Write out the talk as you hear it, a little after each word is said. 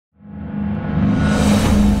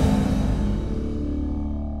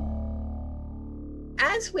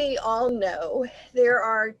as we all know, there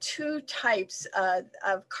are two types of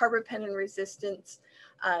carbapenem resistance,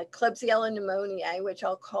 Klebsiella pneumoniae, which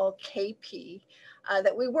I'll call KP,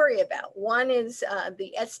 that we worry about. One is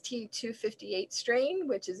the ST258 strain,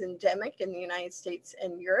 which is endemic in the United States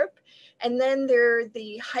and Europe. And then there are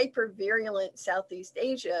the hypervirulent Southeast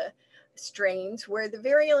Asia strains, where the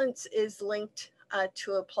virulence is linked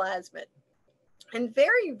to a plasmid. And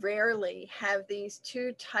very rarely have these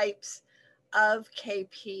two types of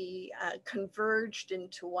KP converged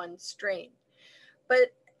into one strain.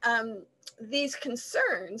 But these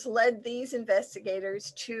concerns led these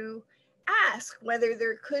investigators to ask whether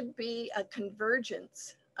there could be a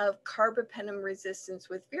convergence of carbapenem resistance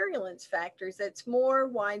with virulence factors that's more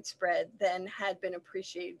widespread than had been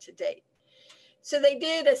appreciated to date. So they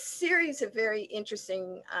did a series of very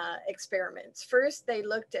interesting experiments. First, they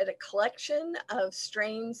looked at a collection of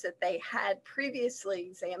strains that they had previously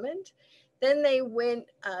examined. Then they went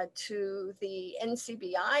to the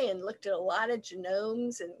NCBI and looked at a lot of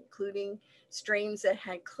genomes, including strains that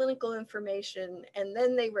had clinical information. And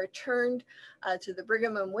then they returned to the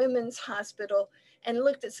Brigham and Women's Hospital and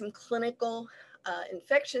looked at some clinical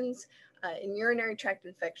infections and urinary tract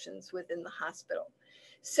infections within the hospital.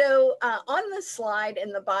 So on the slide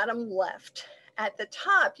in the bottom left, at the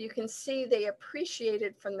top, you can see they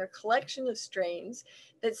appreciated from their collection of strains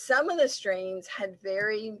that some of the strains had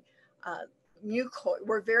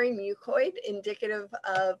were very mucoid, indicative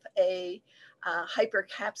of a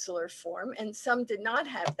hypercapsular form, and some did not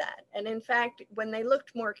have that. And in fact, when they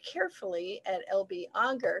looked more carefully at LB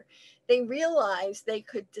agar, they realized they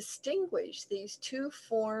could distinguish these two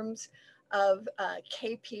forms of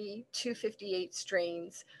KP258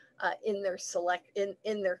 strains in their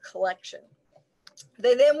collection.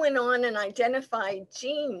 They then went on and identified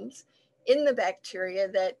genes in the bacteria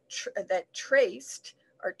that traced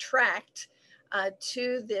or tracked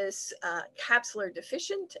to this capsular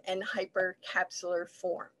deficient and hypercapsular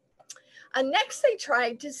form. Next, they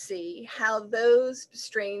tried to see how those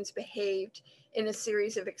strains behaved in a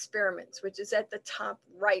series of experiments, which is at the top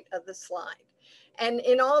right of the slide. And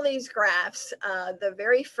in all these graphs, the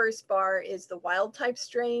very first bar is the wild type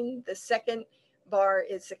strain, the second bar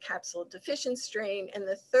is the capsule deficient strain, and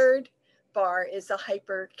the third bar is the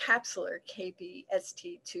hypercapsular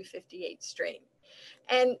KP-ST258 strain.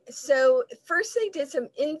 And so first they did some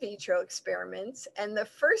in vitro experiments, and the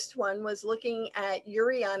first one was looking at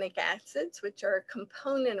urionic acids, which are a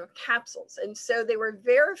component of capsules. And so they were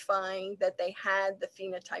verifying that they had the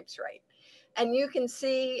phenotypes right. And you can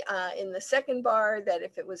see in the second bar that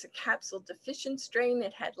if it was a capsule deficient strain,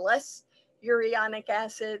 it had less urionic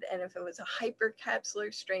acid, and if it was a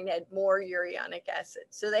hypercapsular strain, it had more urionic acid.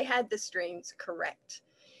 So they had the strains correct.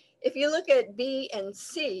 If you look at B and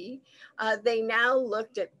C, they now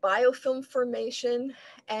looked at biofilm formation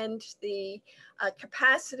and the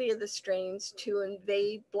capacity of the strains to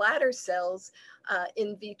invade bladder cells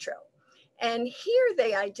in vitro. And here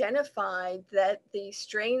they identified that the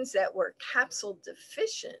strains that were capsule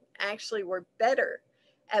deficient actually were better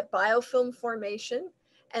at biofilm formation,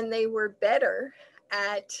 and they were better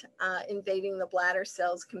at invading the bladder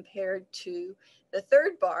cells compared to the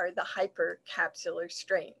third bar, the hypercapsular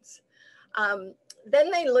strains.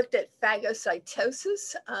 Then they looked at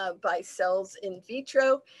phagocytosis by cells in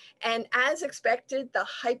vitro, and as expected, the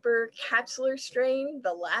hypercapsular strain,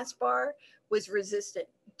 the last bar, was resistant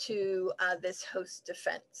to this host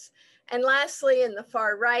defense. And lastly, in the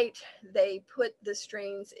far right, they put the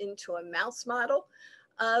strains into a mouse model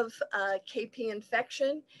of KP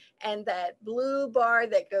infection, and that blue bar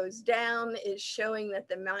that goes down is showing that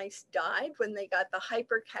the mice died when they got the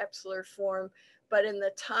hypercapsular form, but in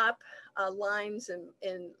the top lines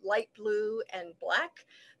in light blue and black,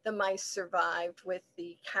 the mice survived with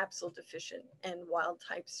the capsule deficient and wild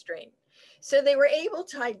type strain. So they were able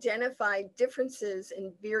to identify differences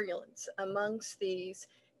in virulence amongst these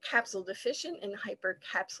capsule deficient and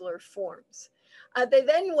hypercapsular forms. They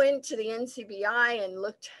then went to the NCBI and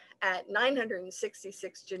looked at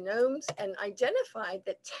 966 genomes and identified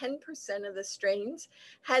that 10% of the strains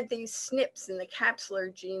had these SNPs in the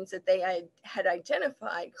capsular genes that they had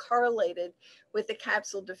identified correlated with the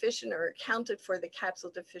capsule deficient or accounted for the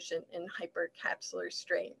capsule deficient and hypercapsular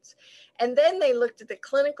strains. And then they looked at the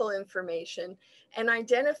clinical information and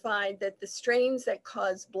identified that the strains that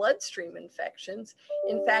cause bloodstream infections,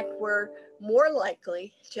 in fact, were more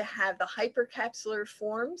likely to have the hypercapsular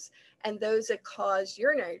forms, and those that cause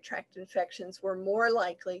urinary tract infections were more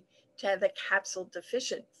likely to have the capsule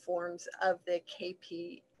deficient forms of the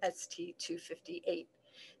KP-ST258.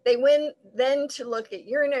 They went then to look at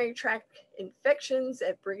urinary tract infections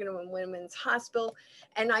at Brigham and Women's Hospital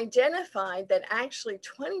and identified that actually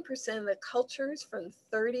 20% of the cultures from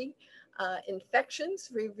 30 infections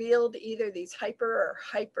revealed either these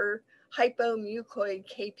hypomucoid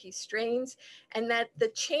KP strains, and that the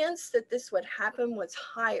chance that this would happen was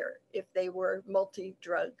higher if they were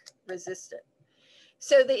multi-drug resistant.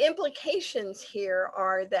 So the implications here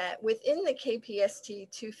are that within the KPST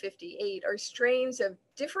 258 are strains of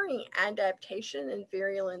differing adaptation and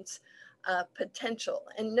virulence potential.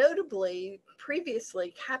 And notably,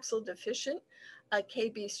 previously capsule deficient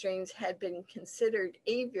KB strains had been considered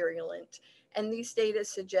avirulent. And these data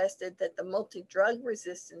suggested that the multi-drug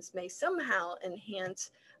resistance may somehow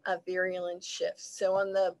enhance virulence shifts. So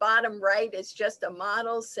on the bottom right is just a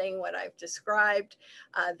model saying what I've described,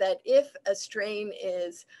 that if a strain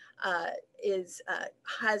has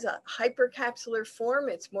a hypercapsular form,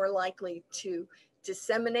 it's more likely to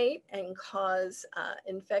disseminate and cause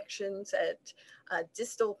infections at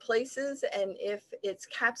distal places. And if it's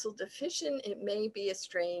capsule deficient, it may be a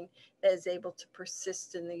strain that is able to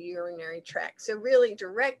persist in the urinary tract. So really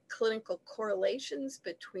direct clinical correlations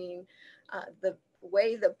between the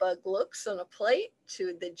way the bug looks on a plate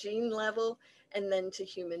to the gene level and then to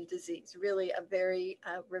human disease. Really a very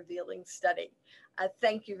revealing study.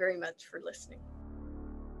 Thank you very much for listening.